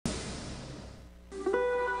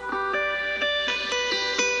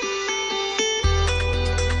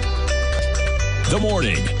The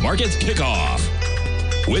Morning Markets Kickoff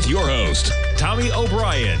with your host, Tommy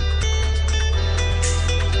O'Brien.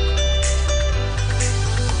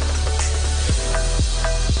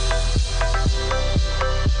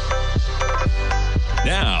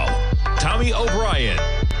 Now, Tommy O'Brien.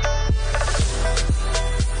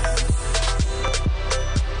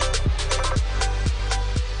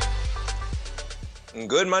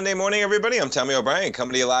 Good Monday morning, everybody. I'm Tommy O'Brien,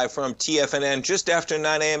 coming to you live from TFNN just after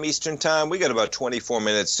 9 a.m. Eastern Time. We got about 24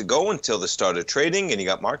 minutes to go until the start of trading, and you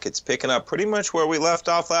got markets picking up pretty much where we left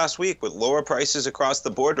off last week with lower prices across the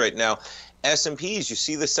board right now. S&Ps, you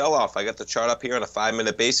see the sell-off. I got the chart up here on a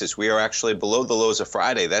 5-minute basis. We are actually below the lows of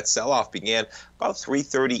Friday. That sell-off began about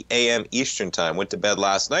 3:30 a.m. Eastern Time. Went to bed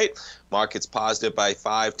last night. Markets positive by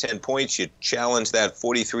 5-10 points. You challenge that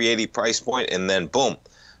 43.80 price point, and then boom.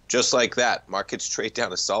 Just like that, markets trade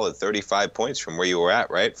down a solid 35 points from where you were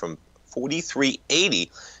at, right? From 43.80,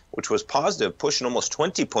 which was positive, pushing almost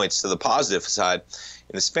 20 points to the positive side.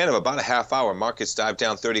 In the span of about a half hour, markets dive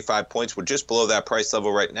down 35 points. We're just below that price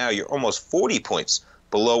level right now. You're almost 40 points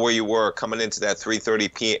below where you were coming into that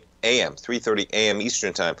 3:30 a.m.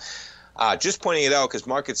 Eastern Time. Just pointing it out because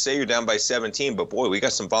markets say you're down by 17, but boy, we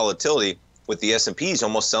got some volatility with the S&Ps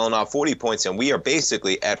almost selling off 40 points, and we are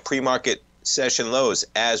basically at pre-market session lows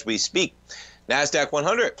as we speak. NASDAQ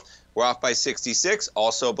 100, we're off by 66,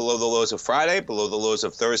 also below the lows of Friday, below the lows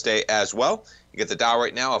of Thursday as well. You get the Dow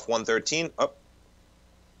right now off 113. Oh,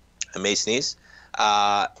 I may sneeze.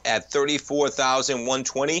 At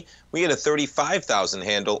 34,120, we get a 35,000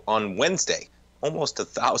 handle on Wednesday, almost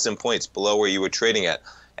 1,000 points below where you were trading at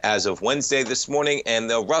as of Wednesday this morning. And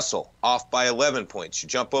the Russell off by 11 points. You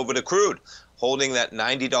jump over to crude, holding that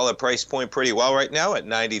 $90 price point pretty well right now at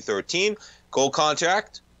 90.13. Gold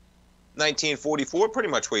contract, 1944, pretty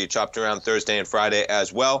much where you chopped around Thursday and Friday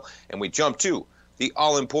as well. And we jump to the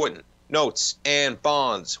all-important notes and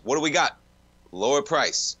bonds. What do we got? Lower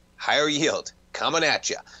price, higher yield, coming at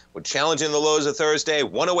you. We're challenging the lows of Thursday,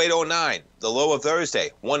 108.09. The low of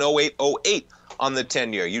Thursday, 108.08 on the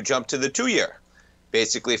 10-year. You jump to the 2-year,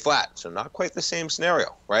 basically flat. So not quite the same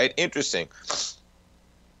scenario, right? Interesting.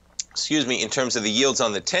 Excuse me, in terms of the yields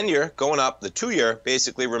on the 10-year, going up, the 2-year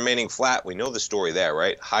basically remaining flat. We know the story there,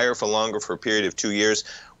 right? Higher for longer for a period of 2 years.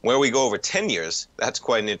 Where we go over 10 years, that's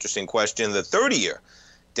quite an interesting question. The 30-year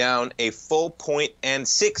down a full point and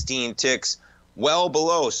 16 ticks, well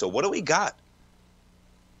below. So what do we got?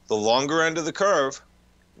 The longer end of the curve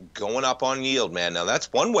going up on yield, man. Now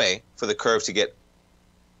that's one way for the curve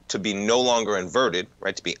to be no longer inverted,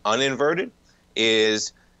 right? To be uninverted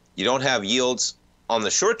is you don't have yields on the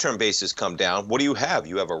short-term basis come down. What do you have?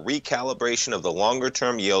 You have a recalibration of the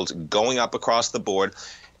longer-term yields going up across the board,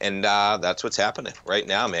 and that's what's happening right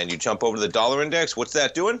now, man. You jump over to the dollar index. What's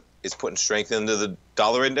that doing? It's putting strength into the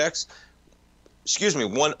dollar index. Excuse me,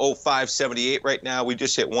 105.78 right now. We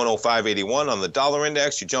just hit 105.81 on the dollar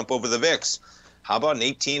index. You jump over the VIX. How about an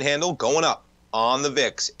 18 handle going up on the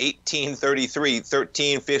VIX? 18.33,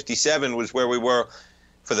 13.57 was where we were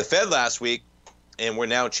for the Fed last week, and we're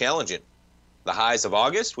now challenging the highs of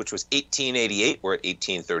August, which was 18.88. We're at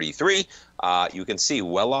 18.33. You can see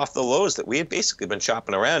well off the lows that we had basically been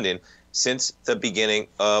shopping around in since the beginning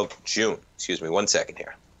of June. Excuse me, 1 second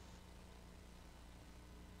here.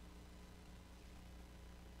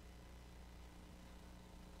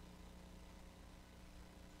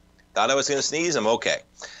 Thought I was going to sneeze. I'm okay.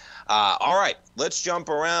 All right, let's jump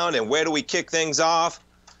around. And where do we kick things off?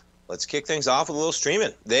 Let's kick things off with a little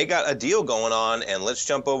streaming. They got a deal going on, and let's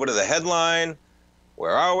jump over to the headline.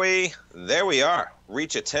 Where are we? There we are.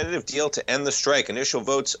 Reach a tentative deal to end the strike. Initial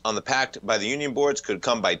votes on the pact by the union boards could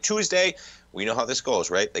come by Tuesday. We know how this goes,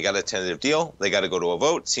 right? They got a tentative deal. They got to go to a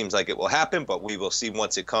vote. Seems like it will happen, but we will see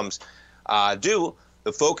once it comes due.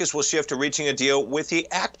 The focus will shift to reaching a deal with the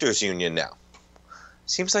actors union now.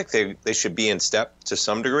 Seems like they should be in step to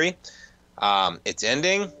some degree. It's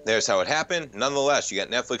ending. There's how it happened. Nonetheless, you got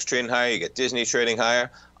Netflix trading higher. You got Disney trading higher.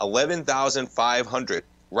 11,500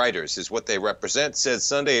 writers is what they represent. Said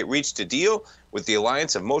Sunday it reached a deal with the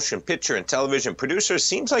Alliance of Motion Picture and Television Producers.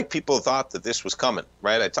 Seems like people thought that this was coming,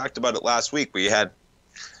 right? I talked about it last week where you had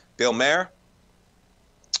Bill Maher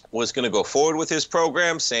was going to go forward with his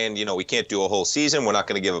program saying, you know, we can't do a whole season. We're not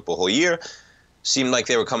going to give up a whole year. Seemed like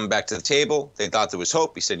they were coming back to the table. They thought there was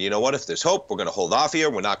hope. He said, you know what, if there's hope, we're going to hold off here.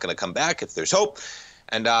 We're not going to come back if there's hope.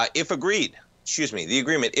 And if agreed, the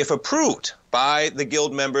agreement, if approved by the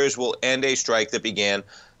guild members, will end a strike that began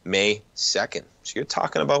May 2nd. So you're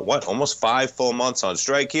talking about, what, almost 5 full months on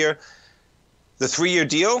strike here. The 3-year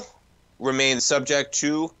deal remains subject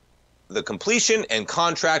to the completion and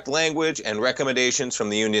contract language and recommendations from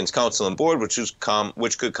the union's council and board,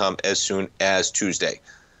 which could come as soon as Tuesday.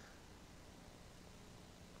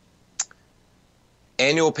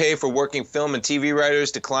 Annual pay for working film and TV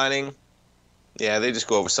writers declining. Yeah, they just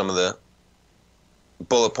go over some of the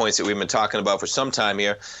bullet points that we've been talking about for some time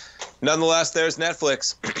here. Nonetheless, there's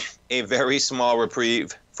Netflix. A very small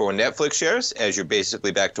reprieve for Netflix shares, as you're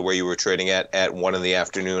basically back to where you were trading at 1 in the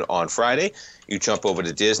afternoon on Friday. You jump over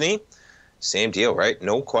to Disney. Same deal, right?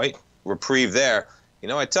 No quite reprieve there. You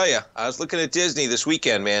know, I tell you, I was looking at Disney this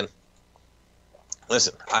weekend, man.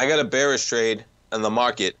 Listen, I got a bearish trade in the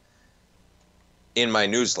market in my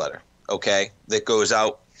newsletter, okay, that goes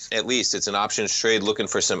out, at least it's an options trade looking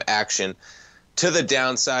for some action to the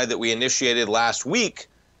downside that we initiated last week,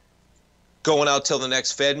 going out till the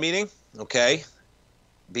next Fed meeting, okay,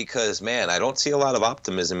 because, man, I don't see a lot of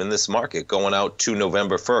optimism in this market going out to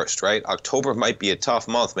November 1st, right? October might be a tough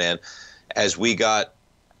month, man, as we got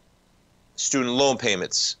student loan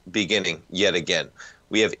payments beginning yet again.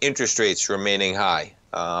 We have interest rates remaining high.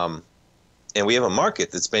 And we have a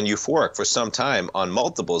market that's been euphoric for some time on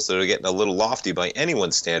multiples that are getting a little lofty by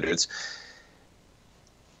anyone's standards.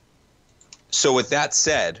 So with that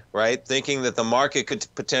said, right, thinking that the market could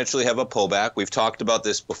potentially have a pullback, we've talked about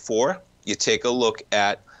this before. You take a look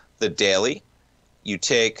at the daily. You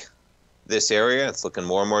take this area. It's looking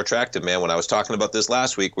more and more attractive, man. When I was talking about this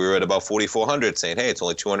last week, we were at about 4,400 saying, hey, it's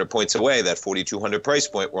only 200 points away. That 4,200 price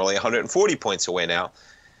point, we're only 140 points away now.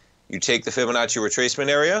 You take the Fibonacci retracement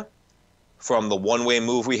area from the one-way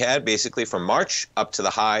move we had, basically from March up to the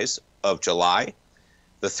highs of July.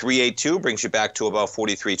 The 382 brings you back to about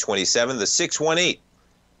 43.27. The 618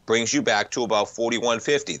 brings you back to about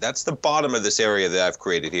 41.50. That's the bottom of this area that I've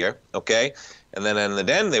created here, okay? And then in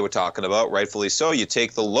the end, they were talking about, rightfully so, you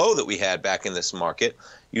take the low that we had back in this market,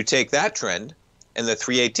 you take that trend, and the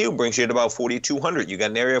 382 brings you at about 4,200. You got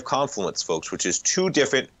an area of confluence, folks, which is two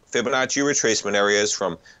different Fibonacci retracement areas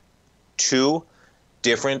from two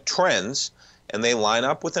different trends, and they line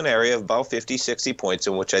up with an area of about 50, 60 points,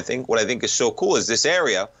 in which what I think is so cool is this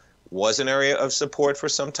area was an area of support for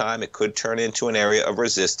some time. It could turn into an area of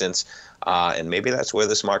resistance, and maybe that's where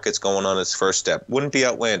this market's going on its first step. Wouldn't be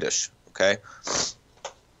outlandish, okay?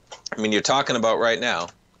 I mean, you're talking about right now.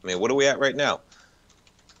 I mean, what are we at right now?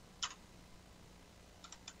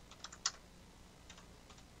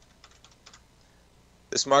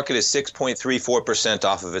 This market is 6.34%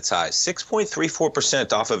 off of its highs.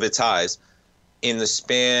 6.34% off of its highs in the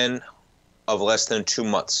span of less than 2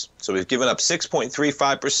 months. So we've given up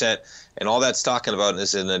 6.35%, and all that's talking about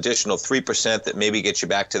is an additional 3% that maybe gets you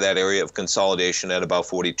back to that area of consolidation at about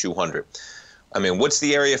 4,200. I mean, what's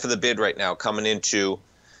the area for the bid right now coming into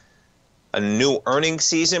a new earnings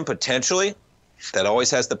season potentially? That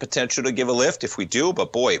always has the potential to give a lift if we do,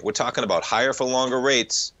 but boy, we're talking about higher for longer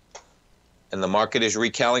rates. And the market is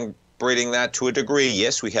recalibrating that to a degree.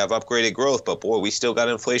 Yes, we have upgraded growth, but boy, we still got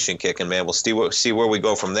inflation kicking, man. We'll see where we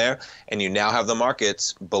go from there. And you now have the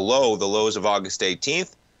markets below the lows of August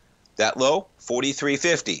 18th. That low,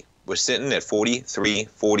 43.50. We're sitting at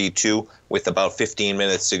 43.42 with about 15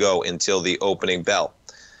 minutes to go until the opening bell.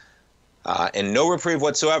 And no reprieve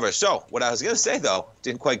whatsoever. So what I was going to say, though,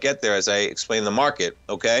 didn't quite get there as I explained the market,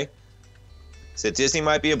 okay? So Disney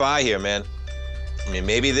might be a buy here, man. I mean,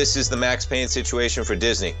 maybe this is the Max Payne situation for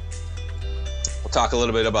Disney. We'll talk a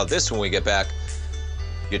little bit about this when we get back.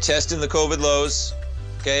 You're testing the COVID lows.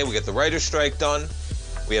 Okay, we get the writer's strike done.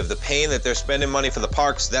 We have the pain that they're spending money for the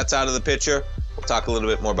parks. That's out of the picture. We'll talk a little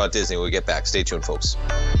bit more about Disney when we get back. Stay tuned, folks.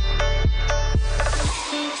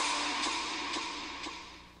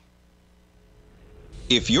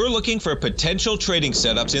 If you're looking for potential trading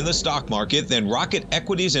setups in the stock market, then Rocket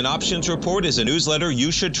Equities and Options Report is a newsletter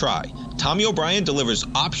you should try. Tommy O'Brien delivers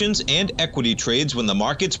options and equity trades when the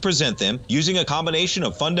markets present them, using a combination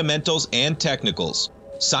of fundamentals and technicals.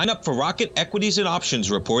 Sign up for Rocket Equities and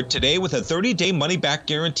Options Report today with a 30-day money-back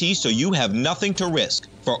guarantee, so you have nothing to risk.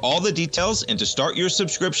 For all the details and to start your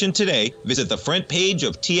subscription today, visit the front page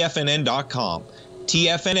of TFNN.com.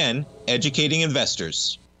 TFNN, educating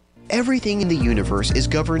investors. Everything in the universe is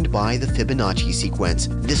governed by the Fibonacci sequence.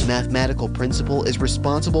 This mathematical principle is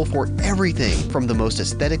responsible for everything from the most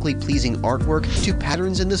aesthetically pleasing artwork to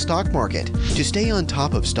patterns in the stock market. To stay on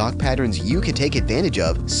top of stock patterns you can take advantage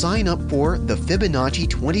of, sign up for the Fibonacci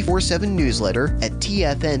 24/7 newsletter at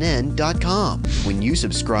TFNN.com. When you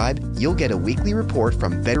subscribe, you'll get a weekly report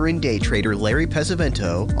from veteran day trader Larry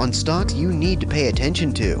Pesavento on stocks you need to pay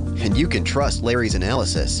attention to. And you can trust Larry's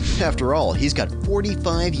analysis. After all, he's got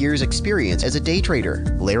 45 years years' experience as a day trader.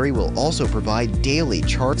 Larry will also provide daily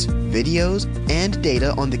charts, videos, and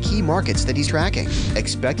data on the key markets that he's tracking.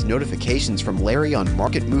 Expect notifications from Larry on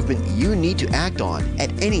market movement you need to act on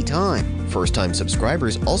at any time. First-time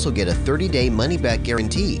subscribers also get a 30-day money-back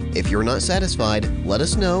guarantee. If you're not satisfied, let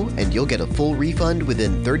us know and you'll get a full refund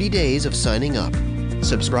within 30 days of signing up.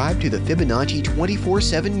 Subscribe to the Fibonacci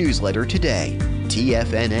 24/7 newsletter today.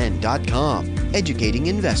 TFNN.com, educating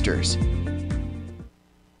investors.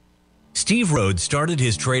 Steve Rhodes started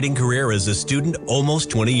his trading career as a student almost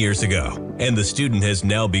 20 years ago, and the student has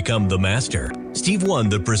now become the master. Steve won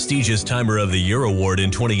the prestigious Timer of the Year award in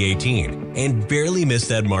 2018 and barely missed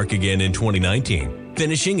that mark again in 2019,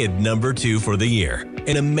 finishing at number 2 for the year.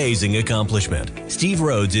 An amazing accomplishment. Steve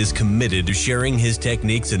Rhodes is committed to sharing his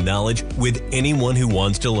techniques and knowledge with anyone who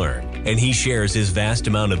wants to learn, and he shares his vast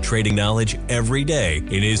amount of trading knowledge every day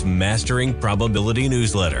in his Mastering Probability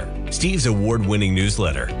newsletter. Steve's award-winning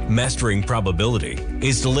newsletter, Mastering Probability,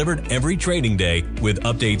 is delivered every trading day with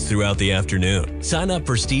updates throughout the afternoon. Sign up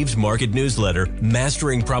for Steve's market newsletter,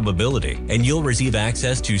 Mastering Probability, and you'll receive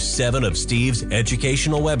access to 7 of Steve's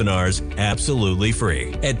educational webinars absolutely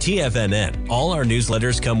free. At TFNN, all our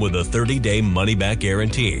newsletters come with a 30-day money-back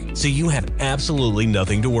guarantee, so you have absolutely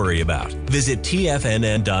nothing to worry about. Visit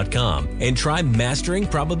TFNN.com and try Mastering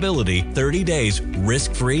Probability 30 days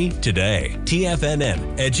risk-free today.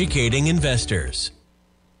 TFNN, educating investors.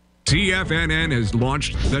 TFNN has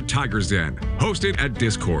launched the Tiger's Den. Hosted at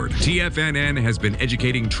Discord, TFNN has been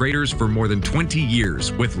educating traders for more than 20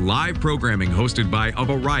 years with live programming hosted by a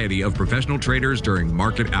variety of professional traders during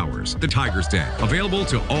market hours. The Tiger's Den, available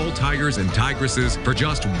to all tigers and tigresses for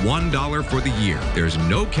just $1 for the year. There's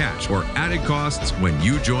no catch or added costs when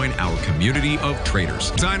you join our community of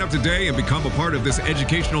traders. Sign up today and become a part of this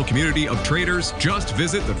educational community of traders. Just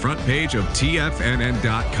visit the front page of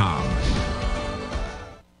TFNN.com.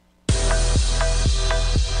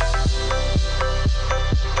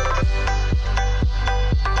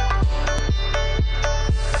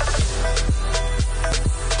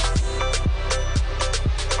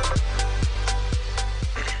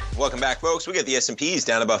 Welcome back, folks. We got the S&Ps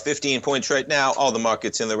down about 15 points right now. All the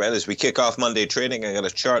markets in the red as we kick off Monday trading. I got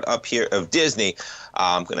a chart up here of Disney.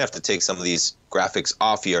 I'm going to have to take some of these graphics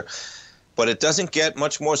off here. But it doesn't get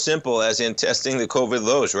much more simple as in testing the COVID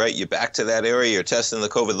lows, right? You're back to that area. You're testing the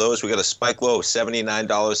COVID lows. We got a spike low of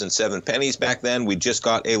 $79.07 back then. We just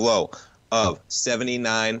got a low of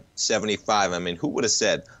 $79.75. I mean, who would have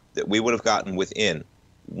said that we would have gotten within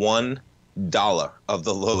 $1 of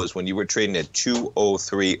the lows when you were trading at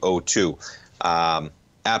 203.02.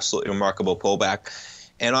 Absolutely remarkable pullback.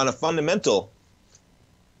 And on a fundamental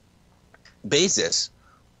basis,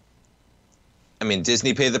 I mean,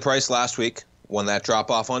 Disney paid the price last week when that drop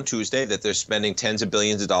off on Tuesday that they're spending tens of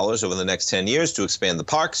billions of dollars over the next 10 years to expand the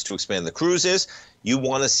parks, to expand the cruises. You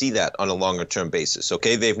want to see that on a longer term basis.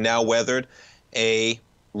 Okay, they've now weathered a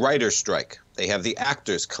writer's strike. They have the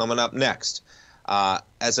actors coming up next.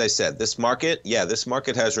 As I said, this market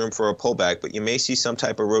has room for a pullback, but you may see some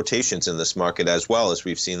type of rotations in this market as well as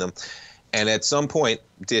we've seen them. And at some point,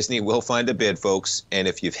 Disney will find a bid, folks. And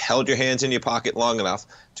if you've held your hands in your pocket long enough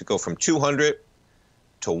to go from 200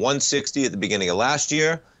 to 160 at the beginning of last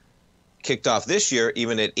year, kicked off this year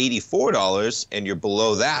even at $84, and you're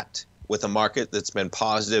below that with a market that's been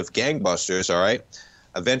positive gangbusters, all right,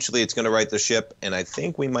 eventually it's going to right the ship, and I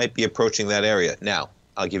think we might be approaching that area. Now,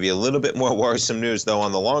 I'll give you a little bit more worrisome news, though,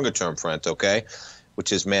 on the longer-term front, okay,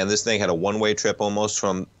 which is, man, this thing had a one-way trip almost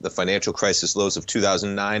from the financial crisis lows of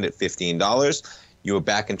 2009 at $15. You were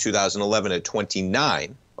back in 2011 at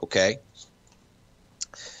 $29, okay?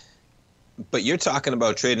 But you're talking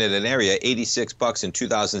about trading at an area, $86 in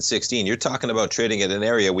 2016. You're talking about trading at an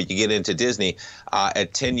area where you get into Disney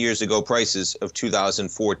at 10 years ago prices of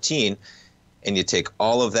 2014, and you take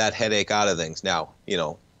all of that headache out of things. Now, you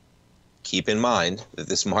know, keep in mind that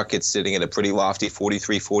this market's sitting at a pretty lofty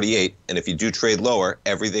 43, 48, and if you do trade lower,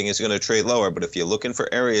 everything is going to trade lower. But if you're looking for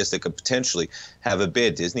areas that could potentially have a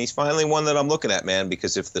bid, Disney's finally one that I'm looking at, man,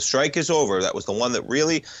 because if the strike is over, that was the one that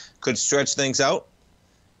really could stretch things out.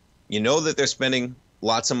 You know that they're spending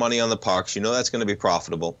lots of money on the parks. You know that's going to be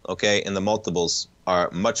profitable, okay? And the multiples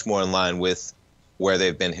are much more in line with where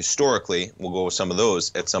they've been historically. We'll go over some of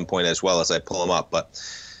those at some point as well as I pull them up. But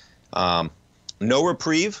no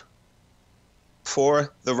reprieve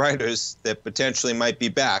for the writers that potentially might be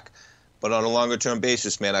back, but on a longer term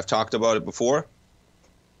basis, man, I've talked about it before.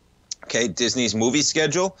 Okay, Disney's movie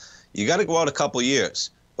schedule, you got to go out a couple years.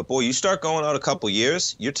 But boy, you start going out a couple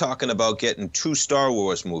years, you're talking about getting 2 Star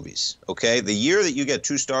Wars movies. Okay, the year that you get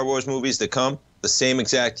 2 Star Wars movies that come the same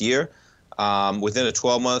exact year within a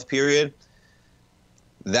 12-month period,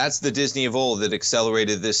 That's the Disney of old that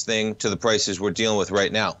accelerated this thing to the prices we're dealing with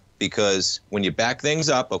right now. Because when you back things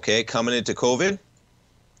up, okay, coming into COVID, I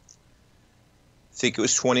think it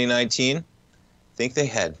was 2019, I think they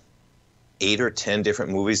had 8 or 10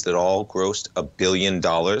 different movies that all grossed $1 billion,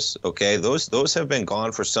 okay? Those have been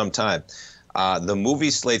gone for some time. The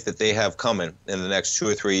movie slate that they have coming in the next 2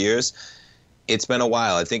 or 3 years, it's been a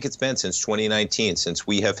while. I think it's been since 2019 since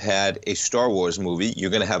we have had a Star Wars movie.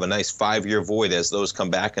 You're going to have a nice 5-year void as those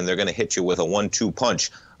come back, and they're going to hit you with a 1-2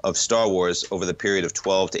 punch of Star Wars over the period of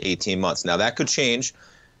 12 to 18 months. Now, that could change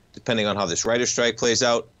depending on how this writer's strike plays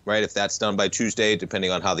out, right? If that's done by Tuesday,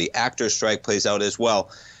 depending on how the actor's strike plays out as well.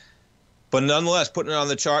 But nonetheless, putting it on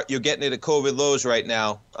the chart, you're getting it at COVID lows right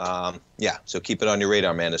now. Yeah, so keep it on your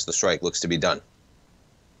radar, man, as the strike looks to be done,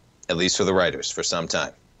 at least for the writers, for some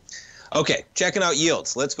time. Okay, checking out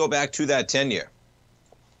yields. Let's go back to that 10-year.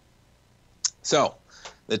 So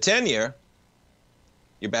the 10-year,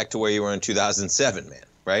 you're back to where you were in 2007, man,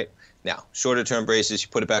 right? Now, shorter-term braces, you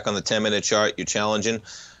put it back on the 10-minute chart, you're challenging.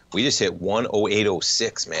 We just hit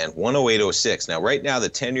 108.06, man, 108.06. Now, right now, the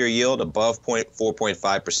 10-year yield above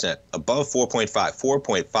 4.5%, above 4.5,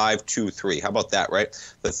 4.523. How about that, right?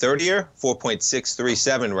 The 30-year,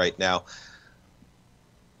 4.637 right now.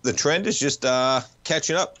 The trend is just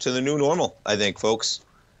catching up to the new normal, I think, folks.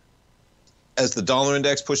 As the dollar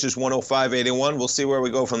index pushes 105.81, we'll see where we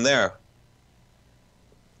go from there.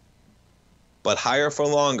 But higher for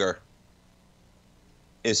longer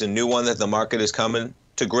is a new one that the market is coming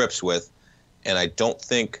to grips with, and I don't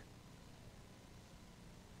think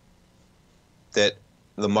that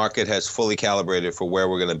the market has fully calibrated for where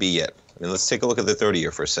we're going to be yet. I mean, let's take a look at the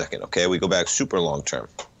 30-year for a second, okay? We go back super long term.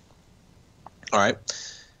 All right.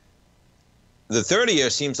 The 30-year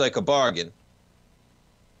seems like a bargain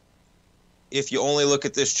if you only look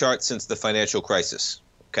at this chart since the financial crisis,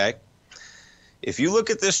 okay? If you look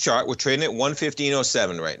at this chart, we're trading at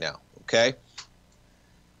 115.07 right now, okay?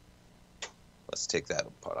 Let's take that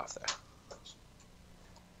part off there.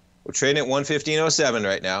 We're trading at 115.07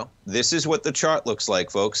 right now. This is what the chart looks like,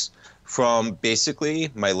 folks, from basically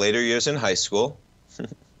my later years in high school.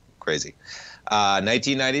 Crazy.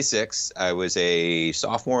 1996, I was a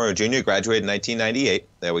sophomore or junior, graduated in 1998.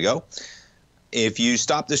 There we go. If you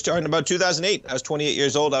stop this chart in about 2008, I was 28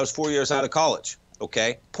 years old. I was 4 years out of college,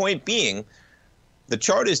 okay? Point being, the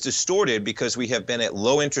chart is distorted because we have been at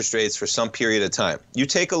low interest rates for some period of time. You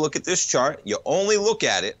take a look at this chart, you only look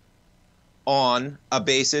at it on a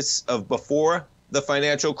basis of before the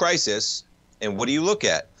financial crisis, and what do you look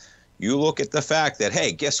at? You look at the fact that,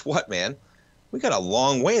 hey, guess what, man? We got a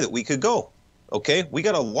long way that we could go, okay? We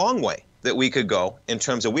got a long way that we could go in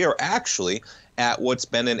terms of we are actually at what's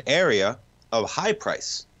been an area of high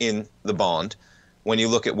price in the bond when you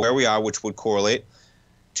look at where we are, which would correlate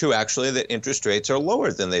to actually that interest rates are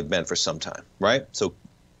lower than they've been for some time, right? So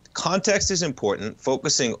context is important.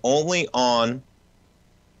 Focusing only on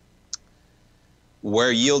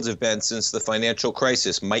where yields have been since the financial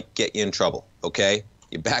crisis might get you in trouble, okay?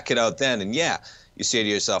 You back it out then, and yeah, you say to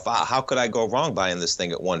yourself, how could I go wrong buying this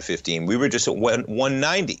thing at 115? We were just at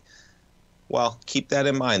 190. Well, keep that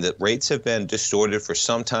in mind, that rates have been distorted for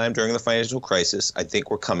some time during the financial crisis. I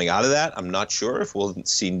think we're coming out of that. I'm not sure if we'll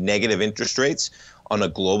see negative interest rates on a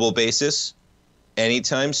global basis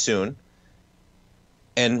anytime soon,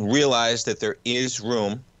 and realize that there is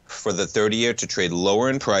room for the 30-year to trade lower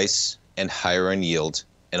in price and higher in yield.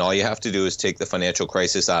 And all you have to do is take the financial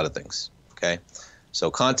crisis out of things, okay?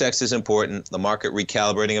 So context is important, the market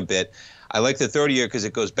recalibrating a bit. I like the 30-year because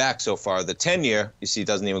it goes back so far. The 10-year, you see,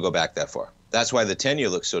 doesn't even go back that far. That's why the 10-year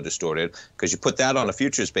looks so distorted, because you put that on a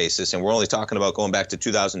futures basis, and we're only talking about going back to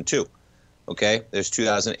 2002, okay? There's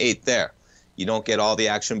 2008 there. You don't get all the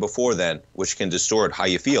action before then, which can distort how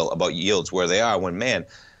you feel about yields, where they are, when, man,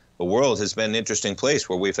 the world has been an interesting place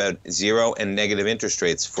where we've had zero and negative interest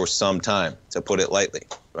rates for some time, to put it lightly,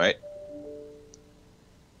 right?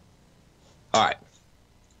 All right.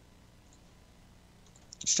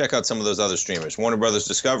 Let's check out some of those other streamers. Warner Brothers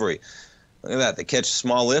Discovery. Look at that. They catch a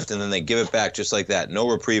small lift, and then they give it back just like that. No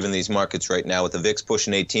reprieve in these markets right now with the VIX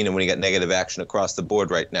pushing 18, and when you got negative action across the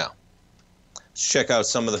board right now. Let's check out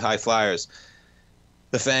some of the high flyers.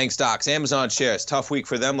 The FANG stocks. Amazon shares. Tough week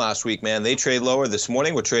for them last week, man. They trade lower this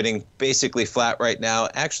morning. We're trading basically flat right now,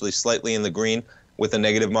 actually slightly in the green with a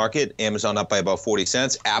negative market. Amazon up by about 40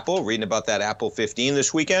 cents. Apple, reading about that Apple 15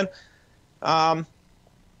 this weekend.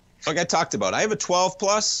 Like I talked about, I have a 12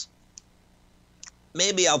 plus.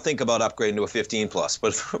 Maybe I'll think about upgrading to a 15 plus,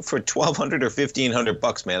 but for 1,200 or 1,500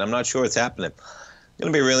 bucks, man, I'm not sure it's happening. It's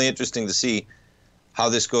going to be really interesting to see how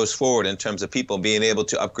this goes forward in terms of people being able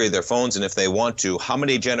to upgrade their phones, and if they want to, how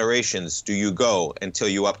many generations do you go until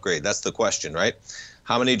you upgrade? That's the question, right?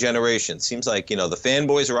 How many generations? Seems like, the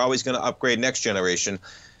fanboys are always going to upgrade next generation,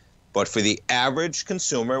 but for the average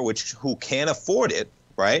consumer, who can't afford it,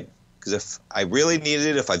 right? Because if I really needed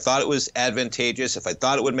it, if I thought it was advantageous, if I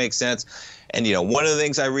thought it would make sense, and one of the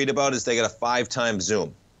things I read about is they got a 5-time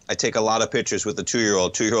zoom. I take a lot of pictures with the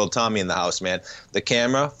 2-year-old Tommy in the house, man. The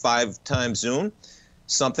camera, 5-time zoom.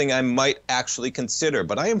 Something I might actually consider,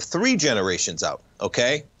 but I am 3 generations out,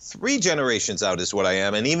 okay? 3 generations out is what I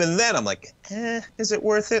am, and even then I'm like, is it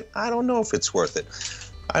worth it? I don't know if it's worth it.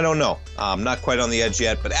 I don't know. I'm not quite on the edge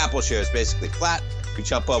yet, but Apple shares basically flat. We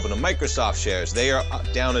jump over to Microsoft shares. They are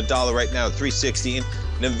down $1 right now at $3.16.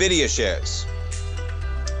 NVIDIA shares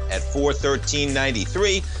at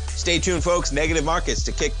 $413.93. Stay tuned, folks. Negative markets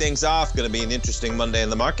to kick things off. Going to be an interesting Monday in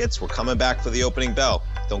the markets. We're coming back for the opening bell.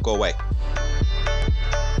 Don't go away.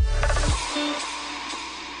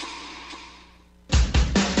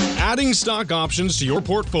 Adding stock options to your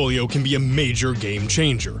portfolio can be a major game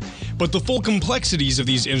changer, but the full complexities of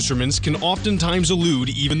these instruments can oftentimes elude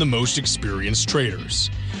even the most experienced traders.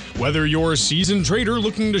 Whether you're a seasoned trader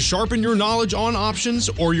looking to sharpen your knowledge on options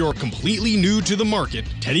or you're completely new to the market,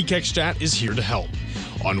 Teddy Keckstadt is here to help.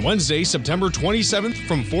 On Wednesday, September 27th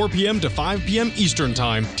from 4 p.m. to 5 p.m. Eastern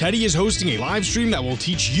Time, Teddy is hosting a live stream that will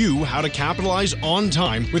teach you how to capitalize on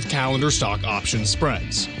time with calendar stock option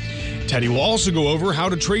spreads. Teddy will also go over how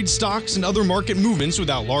to trade stocks and other market movements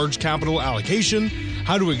without large capital allocation,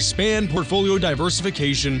 how to expand portfolio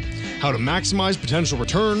diversification, how to maximize potential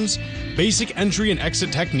returns, basic entry and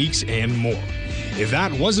exit techniques, and more. If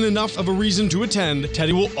that wasn't enough of a reason to attend,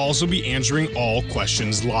 Teddy will also be answering all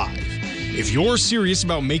questions live. If you're serious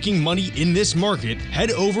about making money in this market,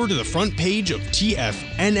 head over to the front page of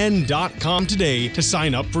TFNN.com today to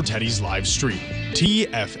sign up for Teddy's live stream.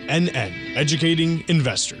 TFNN, educating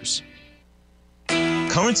investors.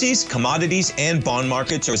 Currencies, commodities, and bond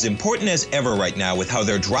markets are as important as ever right now with how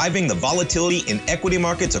they're driving the volatility in equity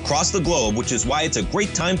markets across the globe, which is why it's a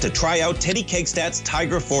great time to try out Teddy Keckstadt's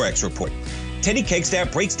Tiger Forex Report. Teddy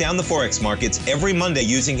Keckstadt breaks down the Forex markets every Monday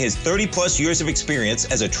using his 30-plus years of experience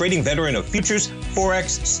as a trading veteran of futures,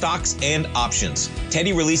 Forex, stocks, and options.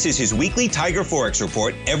 Teddy releases his weekly Tiger Forex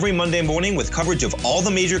Report every Monday morning with coverage of all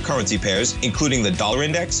the major currency pairs, including the dollar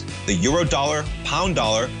index, the euro dollar, pound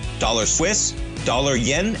dollar, dollar Swiss, dollar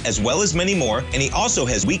yen, as well as many more, and he also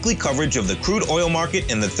has weekly coverage of the crude oil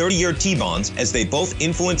market and the 30-year T-bonds, as they both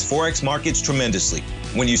influence Forex markets tremendously.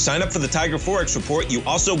 When you sign up for the Tiger Forex Report, you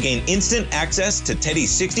also gain instant access to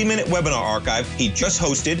Teddy's 60-minute webinar archive he just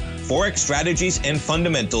hosted, Forex Strategies and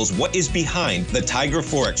Fundamentals, What is Behind the Tiger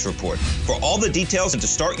Forex Report. For all the details and to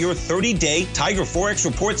start your 30-day Tiger Forex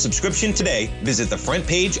Report subscription today, visit the front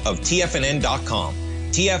page of TFNN.com.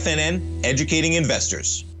 TFNN, educating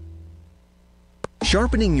investors.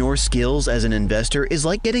 Sharpening your skills as an investor is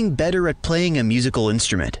like getting better at playing a musical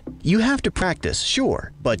instrument. You have to practice,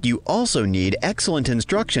 sure, but you also need excellent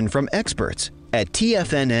instruction from experts. At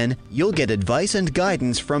TFNN, you'll get advice and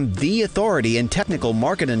guidance from the authority in technical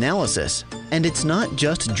market analysis. And it's not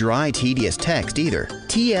just dry, tedious text either.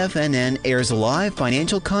 TFNN airs live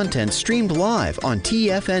financial content streamed live on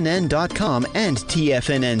TFNN.com and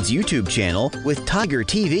TFNN's YouTube channel with Tiger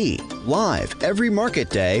TV, live every market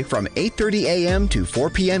day from 8:30 a.m. to 4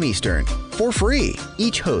 p.m. Eastern. For free.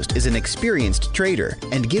 Each host is an experienced trader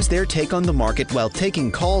and gives their take on the market while taking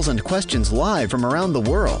calls and questions live from around the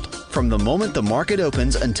world. From the moment the market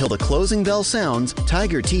opens until the closing bell sounds,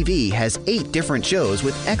 Tiger TV has 8 different shows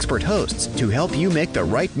with expert hosts to help you make the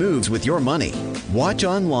right moves with your money. Watch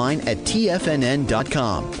online at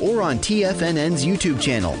TFNN.com or on TFNN's YouTube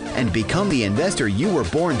channel and become the investor you were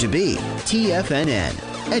born to be. TFNN,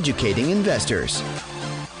 educating investors.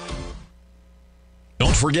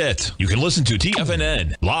 Don't forget, you can listen to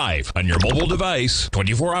TFNN live on your mobile device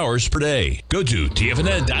 24 hours per day. Go to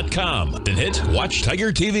TFNN.com, then hit Watch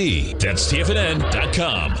Tiger TV. That's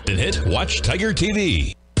TFNN.com, then hit Watch Tiger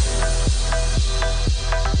TV.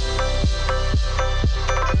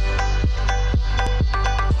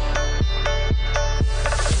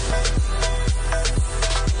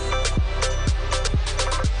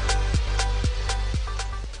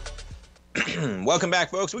 Welcome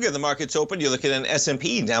back, folks. We got the markets open. You're looking at an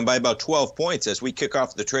S&P down by about 12 points as we kick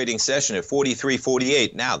off the trading session at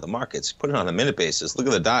 43.48. Now, the markets, put it on a minute basis. Look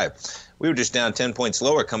at the dive. We were just down 10 points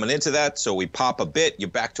lower coming into that, so we pop a bit. You're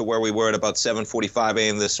back to where we were at about 7:45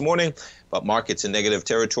 a.m. this morning, but markets in negative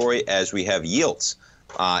territory as we have yields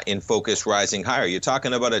in focus rising higher. You're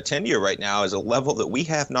talking about a 10-year right now as a level that we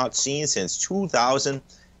have not seen since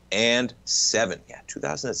 2007. Yeah,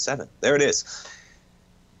 2007. There it is.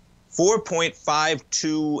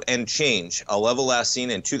 4.52 and change, a level last seen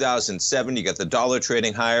in 2007. You got the dollar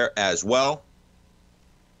trading higher as well.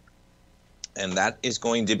 And that is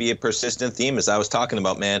going to be a persistent theme, as I was talking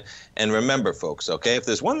about, man. And remember, folks, okay, if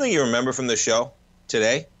there's one thing you remember from the show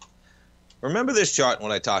today, remember this chart and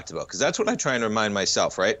what I talked about, because that's what I try and remind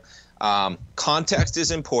myself, right? Context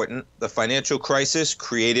is important. The financial crisis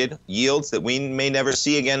created yields that we may never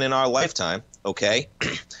see again in our lifetime, okay?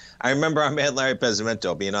 I remember our man Larry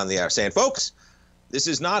Pesavento being on the air saying, folks, this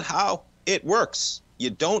is not how it works. You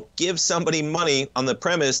don't give somebody money on the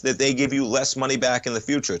premise that they give you less money back in the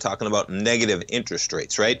future, talking about negative interest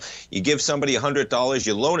rates, right? You give somebody $100,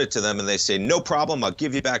 you loan it to them, and they say, no problem, I'll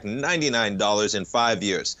give you back $99 in 5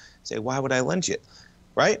 years. Say, why would I lend you?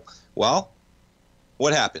 Right? Well,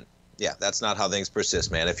 what happened? Yeah, that's not how things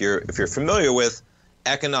persist, man. If you're familiar with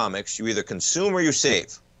economics, you either consume or you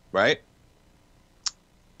save, right?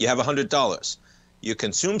 You have $100. You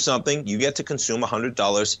consume something, you get to consume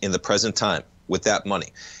 $100 in the present time with that money.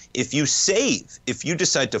 If you save, if you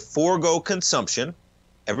decide to forego consumption,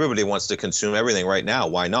 everybody wants to consume everything right now.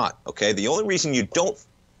 Why not? Okay, the only reason you don't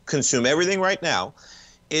consume everything right now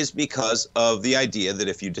is because of the idea that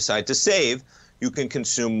if you decide to save, you can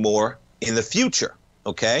consume more in the future.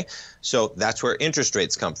 Okay, so that's where interest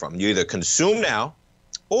rates come from. You either consume now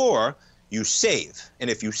or you save. And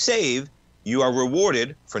if you save, you are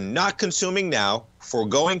rewarded for not consuming now,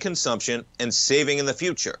 foregoing consumption, and saving in the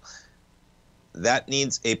future. That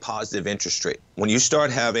needs a positive interest rate. When you start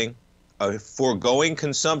having a foregoing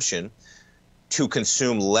consumption to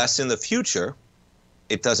consume less in the future,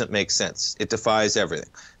 it doesn't make sense. It defies everything.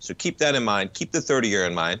 So keep that in mind. Keep the 30-year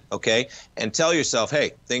in mind, okay? And tell yourself,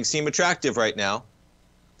 hey, things seem attractive right now,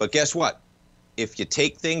 but guess what? If you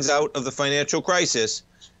take things out of the financial crisis,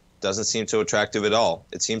 it doesn't seem so attractive at all.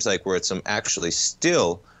 It seems like we're at some actually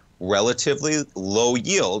still relatively low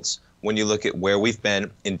yields when you look at where we've been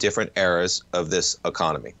in different eras of this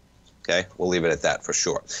economy. Okay, we'll leave it at that for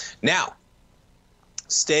sure. Now,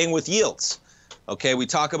 staying with yields. Okay, we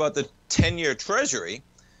talk about the 10-year Treasury,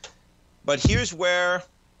 but here's where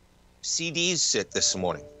CDs sit this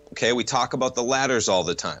morning. Okay, we talk about the ladders all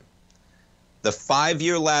the time. The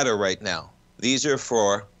 5-year ladder right now, these are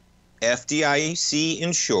for FDIC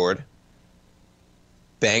insured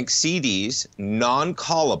bank CDs,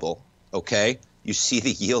 non-callable, okay? You see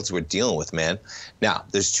the yields we're dealing with, man. Now,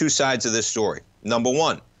 there's two sides of this story. Number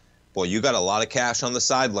one, boy, you got a lot of cash on the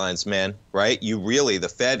sidelines, man, right? You really, the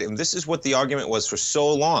Fed, and this is what the argument was for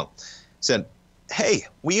so long, said, hey,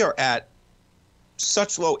 we are at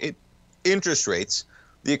such low interest rates.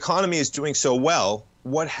 The economy is doing so well.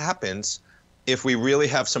 What happens if we really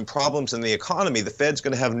have some problems in the economy? The Fed's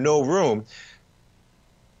going to have no room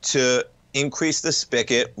to increase the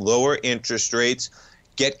spigot, lower interest rates,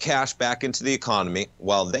 get cash back into the economy.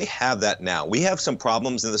 Well, they have that now. We have some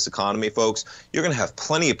problems in this economy, folks. You're going to have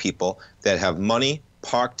plenty of people that have money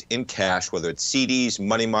parked in cash, whether it's CDs,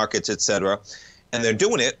 money markets, etc. And they're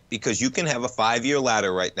doing it because you can have a 5-year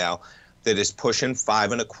ladder right now that is pushing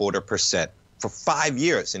 5.25% for 5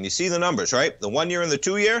 years. And you see the numbers, right? The 1 year and the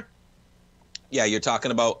 2 year, yeah, you're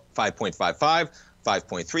talking about 5.55,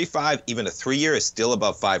 5.35, even a 3 year is still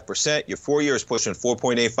above 5%. Your 4 year is pushing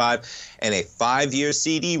 4.85, and a 5-year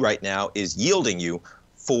CD right now is yielding you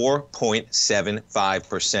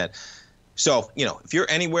 4.75%. So, you know, if you're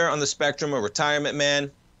anywhere on the spectrum of retirement,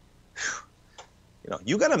 man, you know,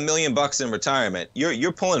 you got $1 million in retirement.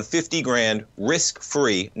 You're pulling 50 grand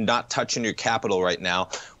risk-free, not touching your capital right now.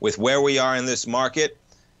 With where we are in this market,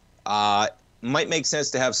 might make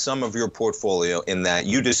sense to have some of your portfolio in that.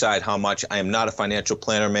 You decide how much. I am not a financial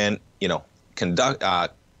planner, man. You know,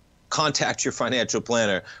 contact your financial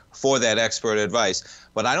planner for that expert advice.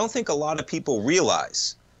 But I don't think a lot of people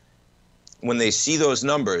realize when they see those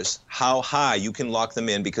numbers how high you can lock them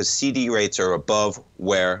in, because CD rates are above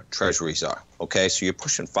where treasuries are. Okay, so you're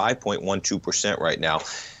pushing 5.12% right now.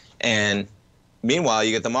 And meanwhile,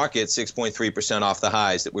 you get the market 6.3% off the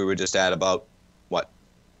highs that we were just at about, what,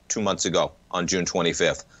 2 months ago on June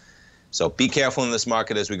 25th. So be careful in this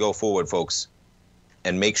market as we go forward, folks,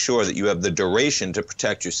 and make sure that you have the duration to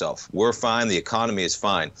protect yourself. We're fine. The economy is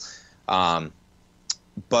fine.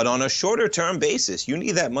 But on a shorter term basis, you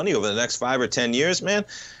need that money over the next 5 or 10 years, man.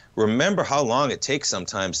 Remember how long it takes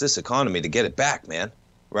sometimes this economy to get it back, man,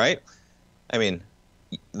 right? I mean,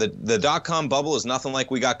 the dot-com bubble is nothing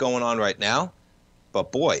like we got going on right now.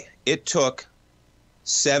 But boy, it took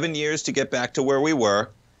 7 years to get back to where we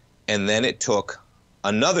were. And then it took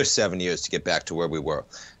another 7 years to get back to where we were.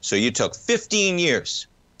 So you took 15 years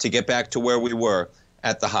to get back to where we were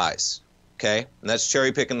at the highs, okay? And that's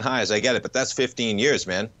cherry picking the highs. I get it, but that's 15 years,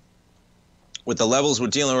 man. with the levels we're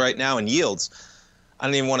dealing right now in yields, I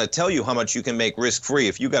don't even want to tell you how much you can make risk-free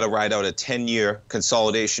if you got to ride out a 10-year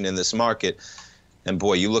consolidation in this market. And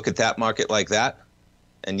boy, you look at that market like that,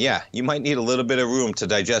 and yeah, you might need a little bit of room to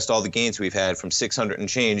digest all the gains we've had from 600 and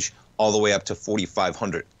change all the way up to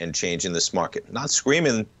 4,500 and change in this market. Not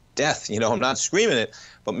screaming death, I'm not screaming it,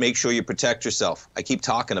 but make sure you protect yourself. I keep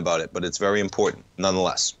talking about it, but it's very important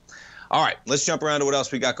nonetheless. All right, let's jump around to what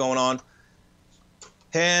else we got going on.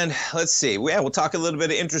 And let's see. We'll talk a little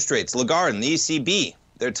bit of interest rates. Lagarde and the ECB,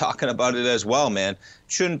 they're talking about it as well, man.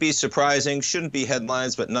 Shouldn't be surprising, shouldn't be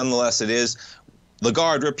headlines, but nonetheless it is.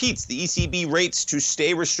 Lagarde repeats the ECB rates to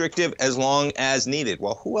stay restrictive as long as needed.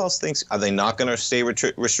 Well, who else thinks, are they not going to stay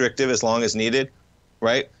restrictive as long as needed,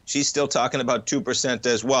 right? She's still talking about 2%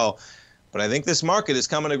 as well. But I think this market is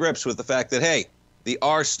coming to grips with the fact that, hey, the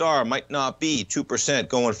R star might not be 2%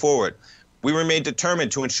 going forward. We remain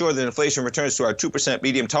determined to ensure that inflation returns to our 2%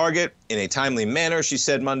 medium target in a timely manner, she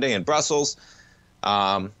said Monday in Brussels.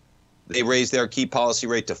 They raised their key policy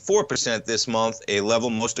rate to 4% this month, a level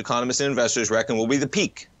most economists and investors reckon will be the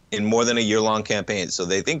peak in more than a year-long campaign. So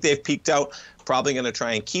they think they've peaked out, probably going to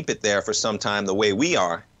try and keep it there for some time the way we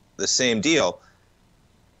are, the same deal.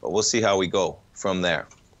 But we'll see how we go from there.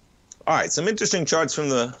 All right, some interesting charts from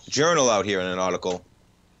the Journal out here in an article.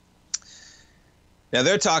 Now,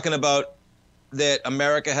 they're talking about that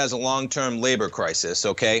America has a long-term labor crisis,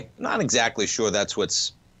 okay? Not exactly sure that's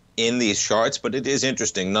what's in these charts, but it is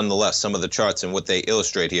interesting nonetheless, some of the charts and what they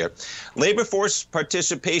illustrate here. Labor force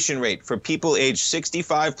participation rate for people aged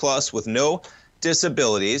 65 plus with no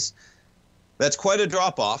disabilities. That's quite a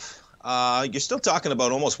drop-off. You're still talking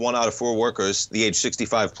about almost 1 out of 4 workers, the age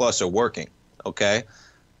 65 plus, are working, okay?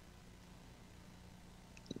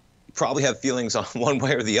 Probably have feelings on one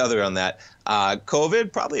way or the other on that.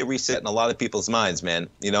 COVID, probably a reset in a lot of people's minds, man.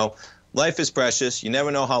 Life is precious. You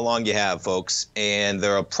never know how long you have, folks. And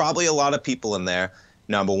there are probably a lot of people in there.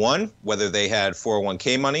 Number one, whether they had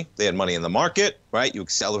 401k money, they had money in the market, right? You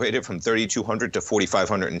accelerated from 3,200 to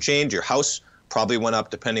 4,500 and change. Your house probably went up,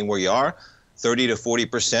 depending where you are, 30 to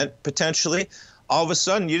 40% potentially. All of a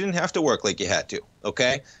sudden, you didn't have to work like you had to,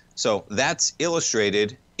 okay? So that's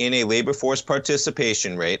illustrated in a labor force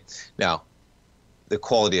participation rate. Now, the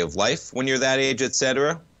quality of life when you're that age, et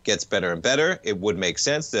cetera, gets better and better. It would make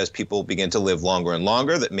sense that as people begin to live longer and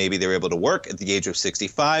longer, that maybe they're able to work at the age of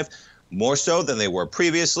 65, more so than they were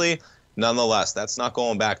previously. Nonetheless, that's not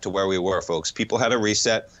going back to where we were, folks. People had a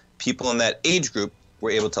reset. People in that age group were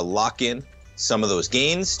able to lock in some of those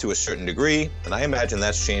gains to a certain degree, and I imagine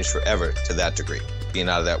that's changed forever to that degree, being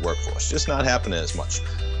out of that workforce. Just not happening as much.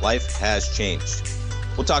 Life has changed.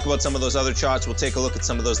 We'll talk about some of those other charts. We'll take a look at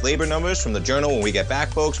some of those labor numbers from the Journal when we get back,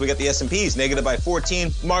 folks. We got the S&Ps negative by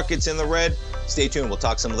 14, markets in the red. Stay tuned. We'll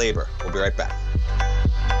talk some labor. We'll be right back.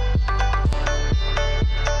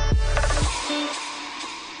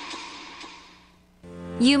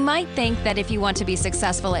 You might think that if you want to be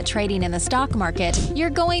successful at trading in the stock market,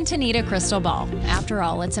 you're going to need a crystal ball. After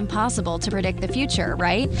all, it's impossible to predict the future,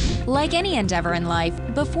 right? Like any endeavor in life,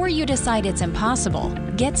 before you decide it's impossible,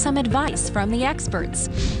 get some advice from the experts.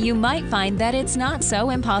 You might find that it's not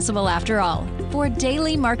so impossible after all. For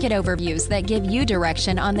daily market overviews that give you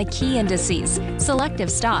direction on the key indices,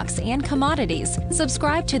 selective stocks, and commodities,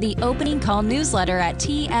 subscribe to the Opening Call newsletter at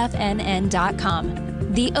TFNN.com.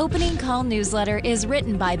 The Opening Call newsletter is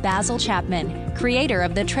written by Basil Chapman, creator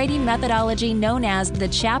of the trading methodology known as the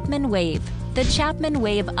Chapman Wave. The Chapman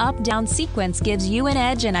Wave up-down sequence gives you an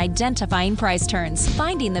edge in identifying price turns,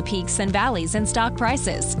 finding the peaks and valleys in stock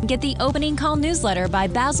prices. Get the Opening Call newsletter by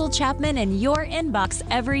Basil Chapman in your inbox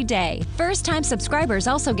every day. First-time subscribers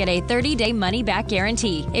also get a 30-day money-back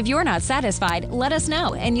guarantee. If you're not satisfied, let us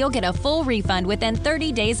know, and you'll get a full refund within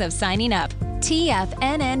 30 days of signing up.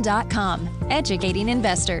 TFNN.com, educating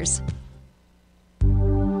investors.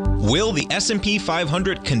 Will the S&P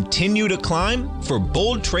 500 continue to climb? For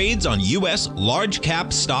bold trades on U.S.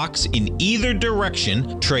 large-cap stocks in either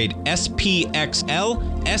direction, trade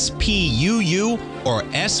SPXL, SPUU, or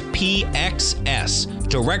SPXS.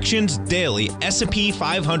 Directions Daily S&P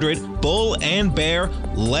 500 Bull and Bear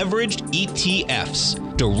Leveraged ETFs.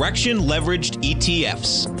 Direction Leveraged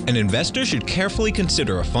ETFs. An investor should carefully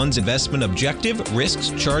consider a fund's investment objective,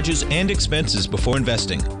 risks, charges, and expenses before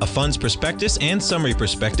investing. A fund's prospectus and summary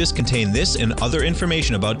prospectus contain this and other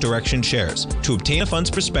information about Direction shares. To obtain a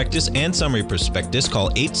fund's prospectus and summary prospectus,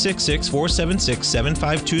 call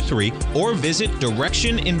 866-476-7523 or visit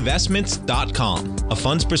directioninvestments.com. A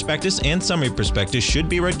fund's prospectus and summary prospectus should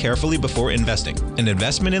be read carefully before investing. An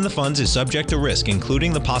investment in the funds is subject to risk,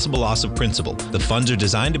 including the possible loss of principal. The funds are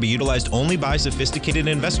designed to be utilized only by sophisticated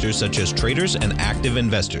investors investors such as traders and active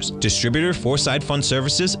investors. Distributor Foreside Fund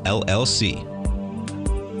Services, LLC.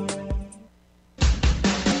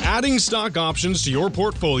 Adding stock options to your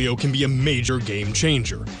portfolio can be a major game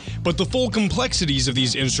changer, but the full complexities of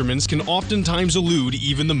these instruments can oftentimes elude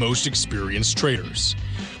even the most experienced traders.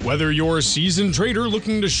 Whether you're a seasoned trader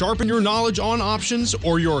looking to sharpen your knowledge on options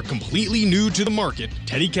or you're completely new to the market,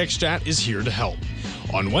 Teddy Keckstadt is here to help.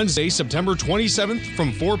 On Wednesday, September 27th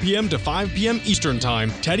from 4 p.m. to 5 p.m. Eastern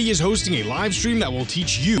Time, Teddy is hosting a live stream that will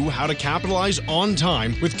teach you how to capitalize on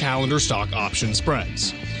time with calendar stock option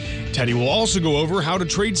spreads. Teddy will also go over how to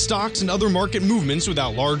trade stocks and other market movements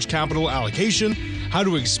without large capital allocation, how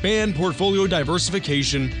to expand portfolio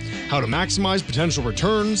diversification, how to maximize potential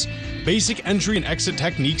returns, basic entry and exit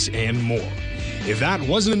techniques, and more. If that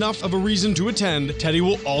wasn't enough of a reason to attend, Teddy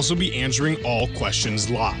will also be answering all questions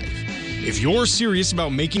live. If you're serious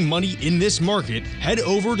about making money in this market, head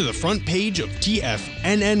over to the front page of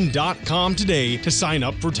TFNN.com today to sign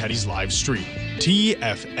up for Teddy's live stream.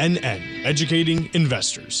 TFNN, educating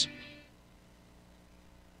investors.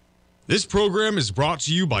 This program is brought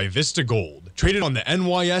to you by Vista Gold, traded on the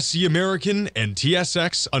NYSE American and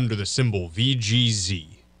TSX under the symbol VGZ.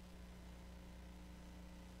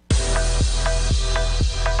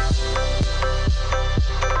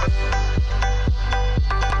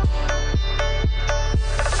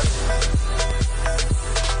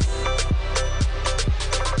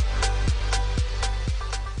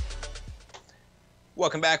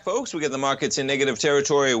 Welcome back, folks. We get the markets in negative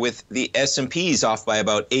territory with the S&Ps off by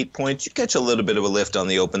about 8 points. You catch a little bit of a lift on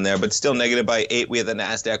the open there, but still negative by 8. We have the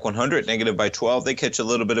NASDAQ 100 negative by 12. They catch a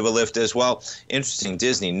little bit of a lift as well. Interesting,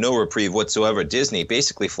 Disney, no reprieve whatsoever. Disney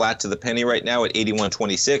basically flat to the penny right now at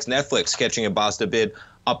 81.26. Netflix catching a Basta bid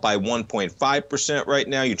up by 1.5% right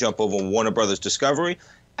now. You jump over Warner Brothers Discovery,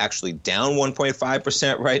 actually down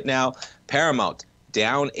 1.5% right now. Paramount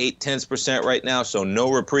down 0.8% right now, so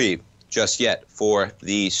no reprieve just yet for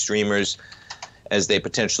the streamers as they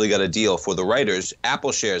potentially got a deal for the writers.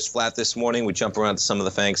 Apple shares flat this morning. We jump around to some of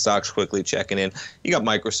the FANG stocks quickly checking in. You got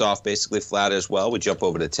Microsoft basically flat as well. We jump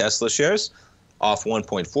over to Tesla shares off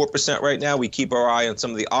 1.4% right now. We keep our eye on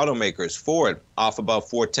some of the automakers. Ford off about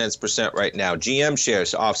 0.4% right now. GM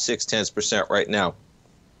shares off 0.6% right now.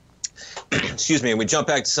 Excuse me. And we jump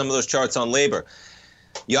back to some of those charts on labor.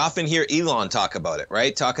 You often hear Elon talk about it,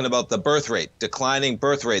 right? Talking about the birth rate, declining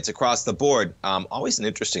birth rates across the board. Always an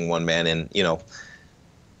interesting one, man. And, you know,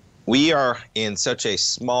 we are in such a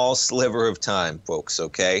small sliver of time, folks,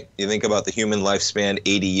 okay? You think about the human lifespan,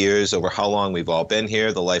 80 years, over how long we've all been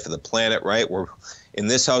here, the life of the planet, right? We're in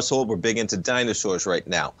this household, we're big into dinosaurs right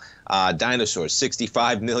now. Dinosaurs,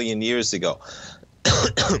 65 million years ago.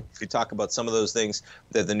 If you talk about some of those things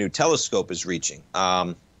that the new telescope is reaching,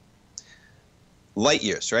 light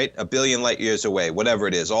years, right? 1 billion light years away, whatever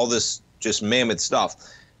it is, all this just mammoth stuff.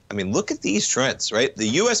 I mean, look at these trends, right? The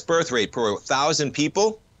U.S. birth rate per 1,000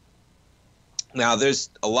 people. Now, there's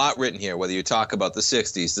a lot written here, whether you talk about the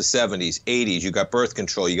 60s, the 70s, 80s, you got birth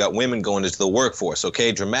control, you got women going into the workforce,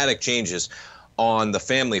 okay? Dramatic changes on the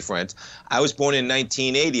family front. I was born in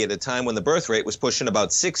 1980 at a time when the birth rate was pushing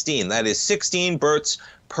about 16. That is 16 births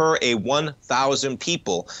per 1,000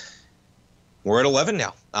 people. We're at 11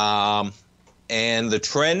 now. And the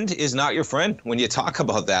trend is not your friend when you talk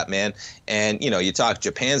about that, man. And, you know, you talk,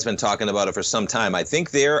 Japan's been talking about it for some time. I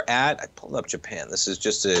think they're at, I pulled up Japan. This is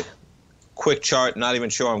just a quick chart, not even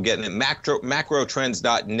sure I'm getting it.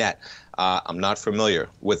 Macrotrends.net. I'm not familiar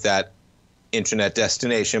with that internet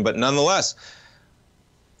destination, but nonetheless,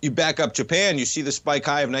 you back up Japan, you see the spike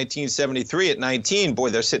high of 1973 at 19. Boy,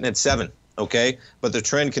 they're sitting at 7, okay? But the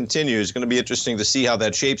trend continues. It's going to be interesting to see how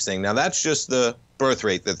that shapes things. Now, that's just the birth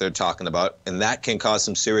rate that they're talking about, and that can cause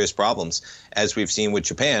some serious problems, as we've seen with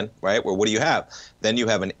Japan, right? Where what do you have? Then you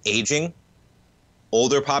have an aging,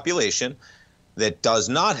 older population that does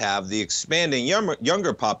not have the expanding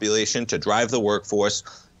younger population to drive the workforce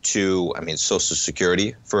to, I mean, Social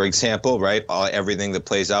Security, for example, right? Everything that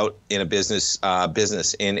plays out in a business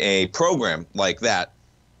in a program like that.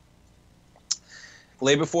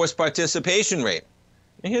 Labor force participation rate.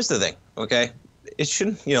 And here's the thing, okay? It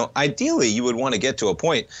shouldn't, you know, ideally you would want to get to a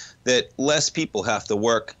point that less people have to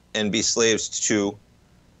work and be slaves to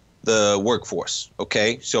the workforce,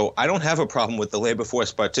 okay? So I don't have a problem with the labor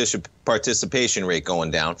force participation rate going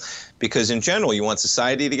down, because in general you want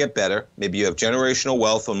society to get better. Maybe you have generational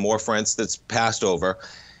wealth and more friends that's passed over,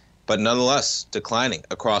 but nonetheless declining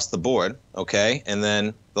across the board, okay? And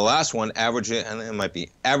then the last one, average, and it might be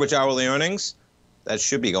average hourly earnings. That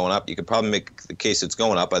should be going up. You could probably make the case it's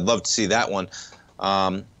going up. I'd love to see that one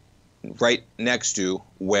right next to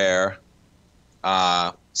where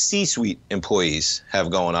C-suite employees have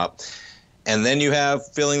gone up. And then you have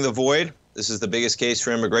filling the void. This is the biggest case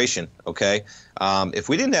for immigration, okay? If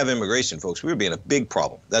we didn't have immigration, folks, we would be in a big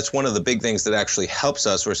problem. That's one of the big things that actually helps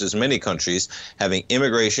us versus many countries, having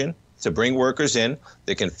immigration to bring workers in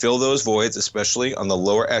that can fill those voids, especially on the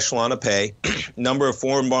lower echelon of pay. Number of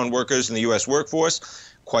foreign-born workers in the U.S.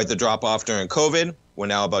 workforce, quite the drop-off during COVID. We're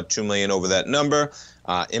now about 2 million over that number.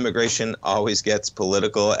 Immigration always gets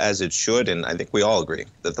political, as it should, and I think we all agree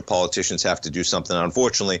that the politicians have to do something.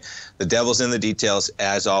 Unfortunately, the devil's in the details,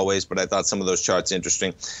 as always, but I thought some of those charts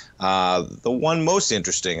interesting. The one most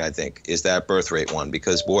interesting, I think, is that birth rate one,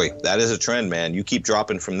 because, boy, that is a trend, man. You keep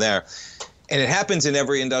dropping from there. And it happens in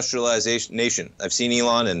every industrialized nation. I've seen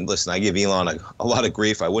Elon, and listen, I give Elon a lot of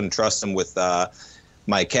grief. I wouldn't trust him with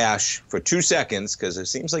my cash for 2 seconds, because it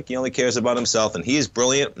seems like he only cares about himself, and he is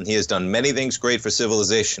brilliant, and he has done many things great for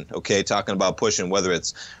civilization, okay, talking about pushing, whether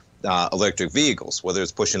it's electric vehicles, whether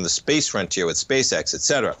it's pushing the space frontier with SpaceX,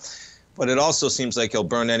 etc. But it also seems like he'll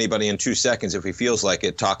burn anybody in 2 seconds if he feels like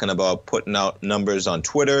it, talking about putting out numbers on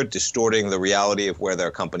Twitter, distorting the reality of where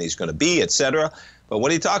their company's going to be, etc. But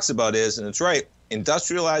what he talks about is, and it's right,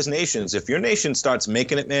 industrialized nations, if your nation starts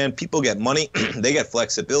making it, man, people get money, they get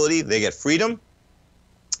flexibility, they get freedom.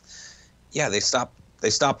 Yeah, they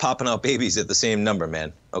stop popping out babies at the same number,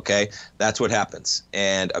 man, okay? That's what happens.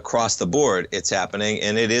 And across the board, it's happening,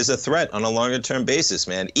 and it is a threat on a longer-term basis,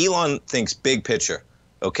 man. Elon thinks big picture,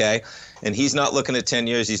 okay? And he's not looking at 10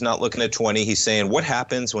 years. He's not looking at 20. He's saying, what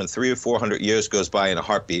happens when 300 or 400 years goes by in a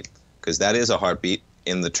heartbeat? Because that is a heartbeat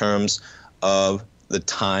in the terms of the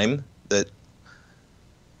time that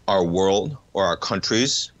our world or our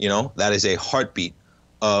countries, that is a heartbeat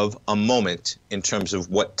of a moment in terms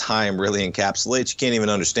of what time really encapsulates. You can't even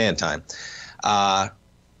understand time.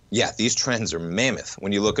 Yeah, these trends are mammoth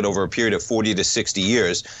when you look at over a period of 40 to 60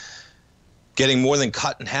 years, getting more than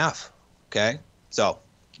cut in half, okay? So,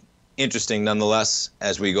 interesting nonetheless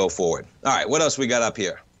as we go forward. All right, what else we got up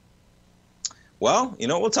here? Well, you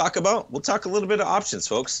know what we'll talk about? We'll talk a little bit of options,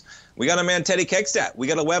 folks. We got our man Teddy Kekstad. We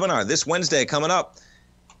got a webinar this Wednesday coming up.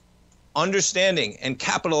 Understanding and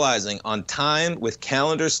capitalizing on time with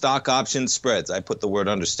calendar stock option spreads. I put the word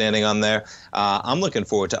understanding on there. I'm looking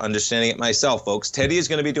forward to understanding it myself, folks. Teddy is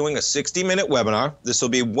going to be doing a 60-minute webinar. This will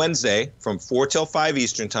be Wednesday from 4 till 5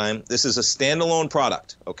 Eastern time. This is a standalone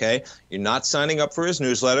product, okay? You're not signing up for his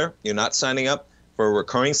newsletter. You're not signing up for a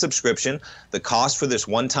recurring subscription. The cost for this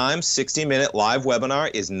one-time 60-minute live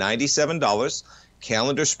webinar is $97.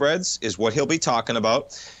 Calendar spreads is what he'll be talking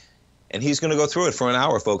about. And he's going to go through it for an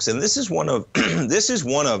hour, folks. And this is one of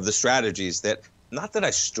the strategies that, not that I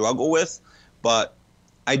struggle with, but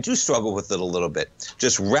I do struggle with it a little bit.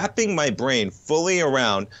 Just wrapping my brain fully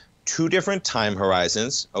around 2 different time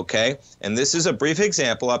horizons, okay? And this is a brief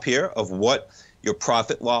example up here of what your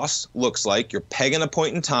profit loss looks like. You're pegging a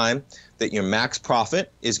point in time that your max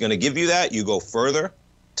profit is going to give you that. You go further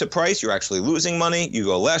to price, you're actually losing money. You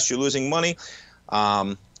go less, you're losing money.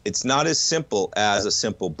 It's not as simple as a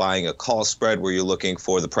simple buying a call spread where you're looking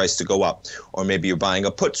for the price to go up. Or maybe you're buying a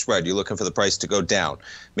put spread, you're looking for the price to go down.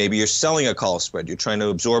 Maybe you're selling a call spread, you're trying to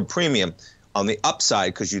absorb premium on the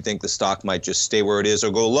upside because you think the stock might just stay where it is or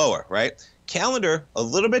go lower, right? Calendar, a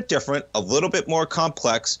little bit different, a little bit more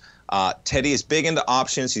complex. Teddy is big into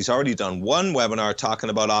options. He's already done one webinar talking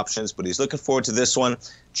about options, but he's looking forward to this one.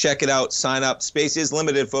 Check it out. Sign up. Space is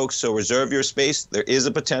limited, folks, so reserve your space. There is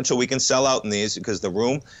a potential we can sell out in these because the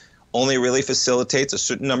room only really facilitates a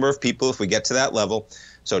certain number of people if we get to that level.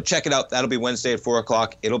 So check it out. That'll be Wednesday at 4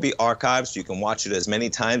 o'clock. It'll be archived, so you can watch it as many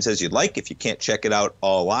times as you'd like. If you can't check it out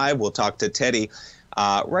all live, we'll talk to Teddy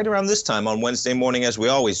right around this time on Wednesday morning, as we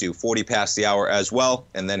always do, 40 past the hour as well,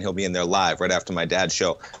 and then he'll be in there live right after my dad's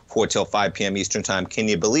show, 4 till 5 p.m. Eastern time. Can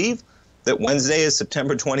you believe that Wednesday is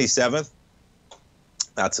September 27th?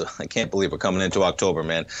 I can't believe we're coming into October,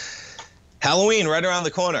 man. Halloween right around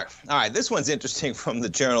the corner. All right, this one's interesting from the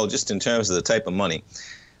Journal just in terms of the type of money.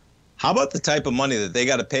 How about the type of money that they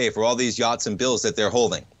got to pay for all these yachts and bills that they're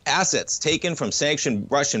holding? Assets taken from sanctioned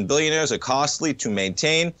Russian billionaires are costly to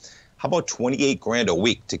maintain. How about 28 grand a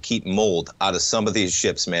week to keep mold out of some of these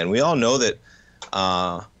ships, man? We all know that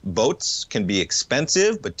boats can be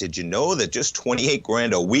expensive, but did you know that just 28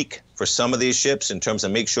 grand a week for some of these ships in terms of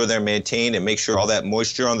make sure they're maintained and make sure all that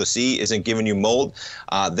moisture on the sea isn't giving you mold?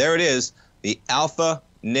 There it is, the Alpha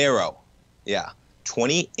Nero. Yeah,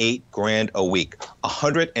 28 grand a week.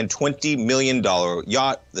 $120 million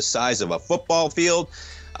yacht the size of a football field.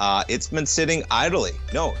 It's been sitting idly.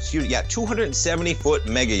 No, excuse me, yeah, 270-foot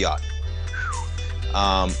mega yacht.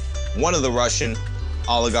 One of the Russian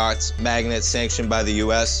oligarchs, magnates sanctioned by the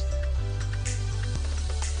U.S.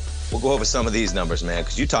 We'll We'll go over some of these numbers, man,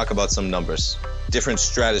 because you talk about some numbers. Different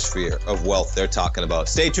stratosphere of wealth they're talking about.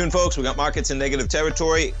 Stay tuned, folks. We got markets in negative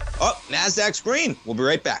territory. Oh, NASDAQ's green. We'll be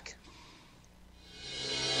right back.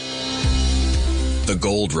 The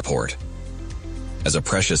Gold Report. As a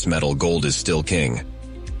precious metal, gold is still king.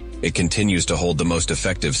 It continues to hold the most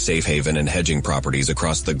effective safe haven and hedging properties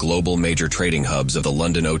across the global major trading hubs of the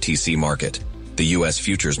London OTC market, the U.S.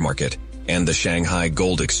 futures market, and the Shanghai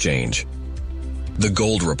Gold Exchange. The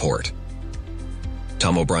Gold Report.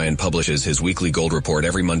 Tom O'Brien publishes his weekly gold report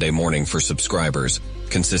every Monday morning for subscribers,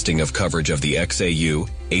 consisting of coverage of the XAU,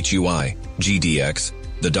 HUI, GDX,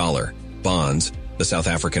 the dollar, bonds, the South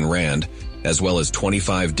African rand, as well as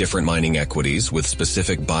 25 different mining equities with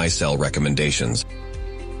specific buy-sell recommendations.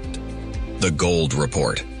 The Gold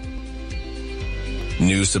Report.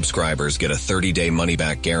 New subscribers get a 30-day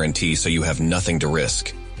money-back guarantee so you have nothing to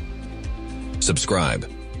risk. Subscribe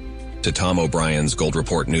to Tom O'Brien's Gold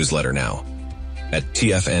Report newsletter now at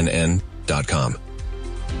TFNN.com.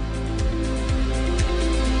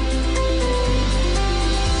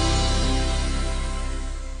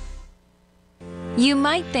 You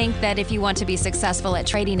might think that if you want to be successful at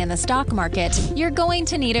trading in the stock market, you're going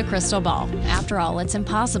to need a crystal ball. After all, it's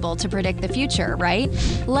impossible to predict the future, right?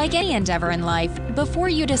 Like any endeavor in life, before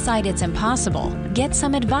you decide it's impossible, get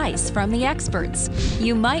some advice from the experts.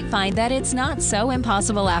 You might find that it's not so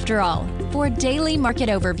impossible after all. For daily market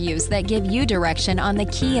overviews that give you direction on the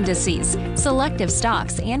key indices, selective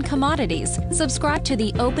stocks, and commodities, subscribe to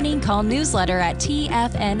the Opening Call newsletter at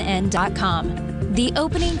TFNN.com. The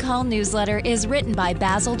Opening Call newsletter is written by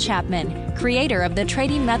Basil Chapman, creator of the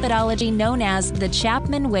trading methodology known as the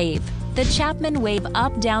Chapman Wave. The Chapman Wave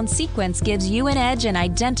up-down sequence gives you an edge in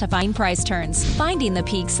identifying price turns, finding the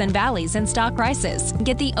peaks and valleys in stock prices.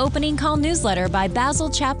 Get the Opening Call newsletter by Basil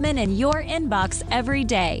Chapman in your inbox every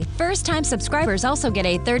day. First-time subscribers also get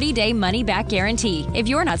a 30-day money-back guarantee. If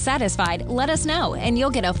you're not satisfied, let us know, and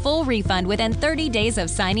you'll get a full refund within 30 days of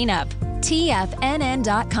signing up.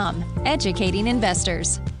 TFNN.com, educating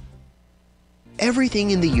investors. Everything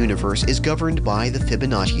in the universe is governed by the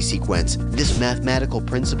Fibonacci sequence. This mathematical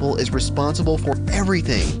principle is responsible for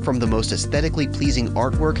everything from the most aesthetically pleasing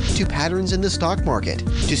artwork to patterns in the stock market.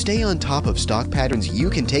 To stay on top of stock patterns you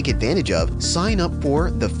can take advantage of, sign up for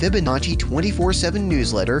the Fibonacci 24/7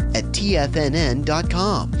 newsletter at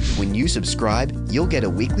TFNN.com. When you subscribe, you'll get a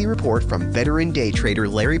weekly report from veteran day trader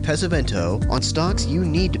Larry Pesavento on stocks you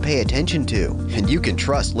need to pay attention to. And you can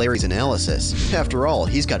trust Larry's analysis. After all,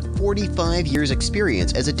 he's got 45 years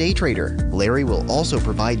experience as a day trader. Larry will also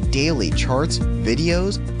provide daily charts,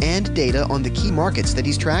 videos, and data on the key markets that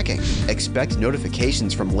he's tracking. Expect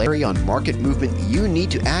notifications from Larry on market movement you need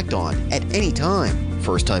to act on at any time.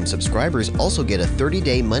 First-time subscribers also get a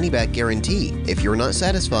 30-day money-back guarantee. If you're not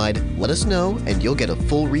satisfied, let us know and you'll get a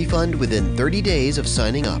full refund within 30 days of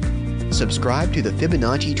signing up. Subscribe to the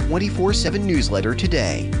Fibonacci 24/7 newsletter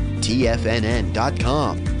today.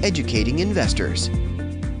 TFNN.com, educating investors.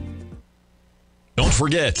 Don't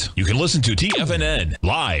forget, you can listen to TFNN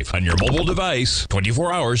live on your mobile device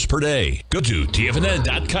 24 hours per day. Go to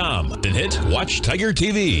TFNN.com, then hit Watch Tiger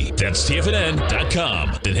TV. That's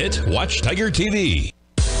TFNN.com, then hit Watch Tiger TV.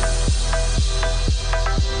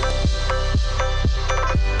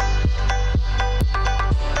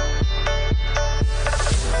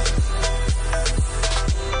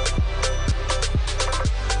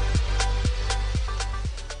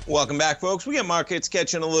 Welcome back, folks. We got markets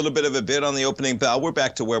catching a little bit of a bid on the opening bell. We're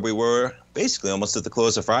back to where we were basically almost at the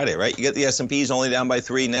close of Friday, right? You get the S&Ps only down by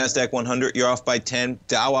 3, NASDAQ 100, you're off by 10,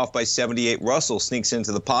 Dow off by 78. Russell sneaks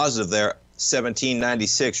into the positive there,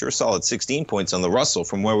 1796. You're a solid 16 points on the Russell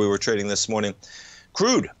from where we were trading this morning.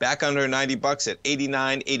 Crude back under 90 bucks at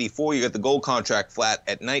 89.84. You got the gold contract flat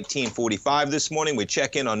at 19.45 this morning. We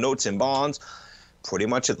check in on notes and bonds pretty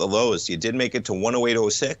much at the lows. You did make it to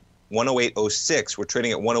 108.06. 108.06. We're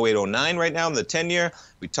trading at 108.09 right now in the 10-year.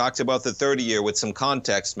 We talked about the 30-year with some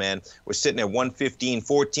context, man. We're sitting at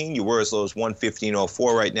 115.14. You were as low as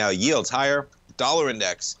 115.04 right now. Yields higher. Dollar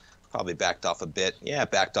index probably backed off a bit. Yeah,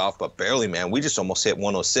 backed off, but barely, man. We just almost hit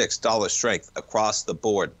 106. Dollar strength across the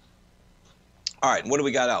board. All right, what do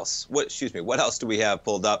we got else? What else do we have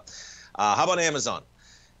pulled up? How about Amazon?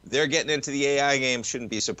 They're getting into the AI game.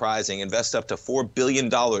 Shouldn't be surprising. Invest up to $4 billion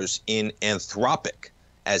in Anthropic.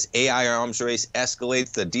 As AI arms race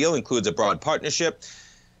escalates, the deal includes a broad partnership.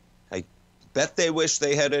 I bet they wish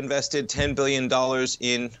they had invested $10 billion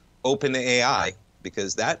in OpenAI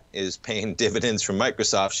because that is paying dividends from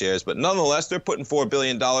Microsoft shares. But nonetheless, they're putting $4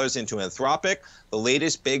 billion into Anthropic, the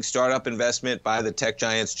latest big startup investment by the tech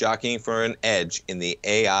giants jockeying for an edge in the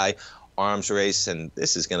AI arms race, and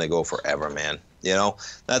this is going to go forever, man. You know,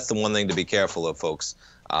 that's the one thing to be careful of, folks.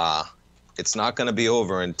 It's not going to be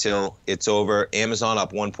over until it's over. Amazon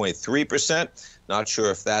up 1.3%. Not sure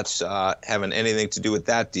if that's having anything to do with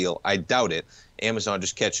that deal. I doubt it. Amazon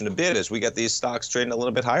just catching a bid as we got these stocks trading a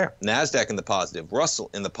little bit higher. NASDAQ in the positive. Russell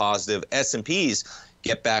in the positive. S&Ps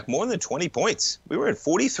get back more than 20 points. We were at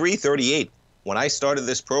 43.38 when I started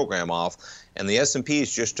this program off, and the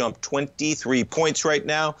S&Ps just jumped 23 points right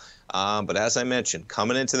now. But as I mentioned,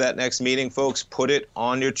 coming into that next meeting, folks, put it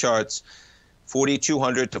on your charts.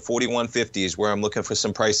 4,200 to 4,150 is where I'm looking for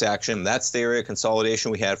some price action. That's the area of consolidation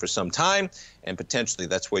we had for some time, and potentially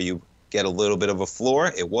that's where you get a little bit of a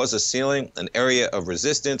floor. It was a ceiling. An area of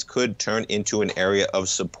resistance could turn into an area of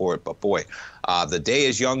support. But boy, the day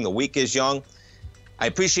is young, the week is young. I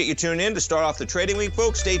appreciate you tuning in to start off the trading week,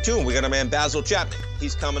 folks. Stay tuned. We got our man Basil Chapman.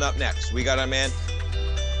 He's coming up next. We got our man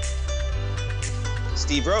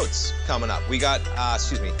Steve Rhodes coming up. We got,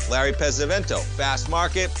 Larry Pesavento, Fast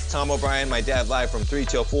Market. Tom O'Brien, my dad, live from 3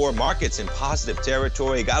 till 4. Markets in positive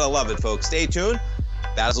territory. Gotta love it, folks. Stay tuned.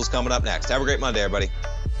 Basil's coming up next. Have a great Monday, everybody.